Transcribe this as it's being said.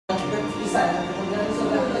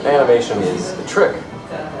animation is the trick.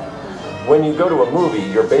 When you go to a movie,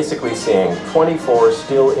 you're basically seeing 24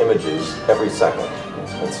 still images every second.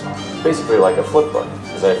 It's basically like a flip book.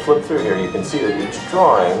 As I flip through here, you can see that each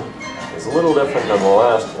drawing is a little different than the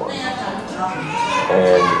last one.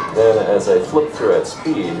 And then as I flip through at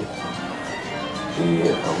speed,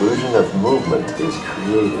 the illusion of movement is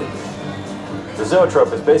created. The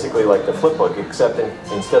Zoetrope is basically like the flip book, except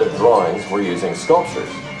instead of drawings, we're using sculptures.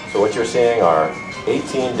 So what you're seeing are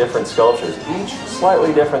 18 different sculptures, each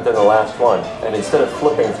slightly different than the last one. And instead of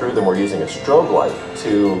flipping through them, we're using a strobe light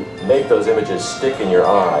to make those images stick in your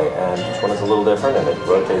eye. And each one is a little different, and it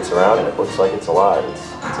rotates around, and it looks like it's alive.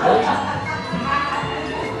 It's amazing.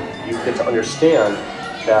 You get to understand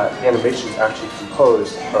that animation is actually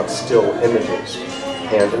composed of still images.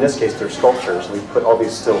 And in this case, they're sculptures. We put all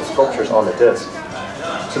these still sculptures on the disc.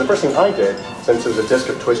 So the first thing I did, since it was a disc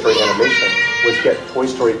of Toy Story animation, was get Toy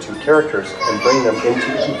Story 2 characters and bring them into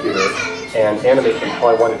the computer and animate them how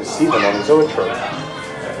I wanted to see them on the Zoetrope.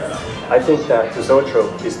 I think that the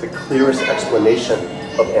Zoetrope is the clearest explanation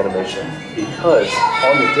of animation because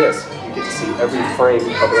on the disc, you get to see every frame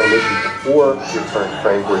of animation before your current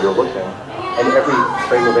frame where you're looking, and every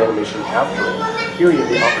frame of animation after it. Here you have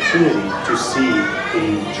the opportunity to see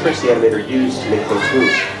the tricks the animator used to make things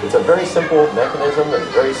move. It's a very simple mechanism and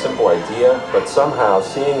a very simple idea, but somehow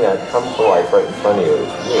seeing that come to life right in front of you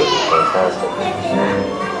is really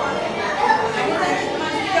fantastic.